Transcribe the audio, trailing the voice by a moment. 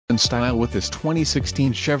in style with this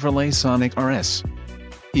 2016 Chevrolet Sonic RS.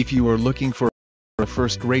 If you are looking for a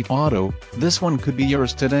first-rate auto, this one could be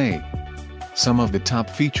yours today. Some of the top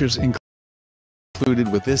features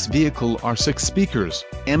included with this vehicle are 6 speakers,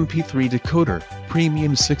 MP3 decoder,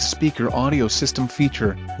 premium 6-speaker audio system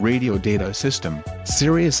feature, radio data system,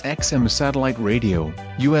 Sirius XM satellite radio,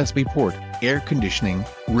 USB port, air conditioning,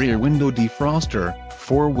 rear window defroster,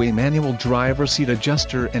 4-way manual driver seat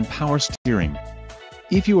adjuster and power steering.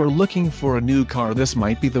 If you are looking for a new car, this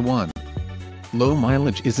might be the one. Low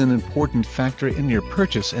mileage is an important factor in your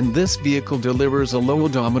purchase, and this vehicle delivers a low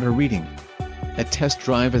odometer reading. A test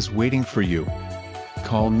drive is waiting for you.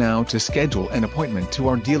 Call now to schedule an appointment to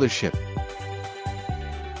our dealership.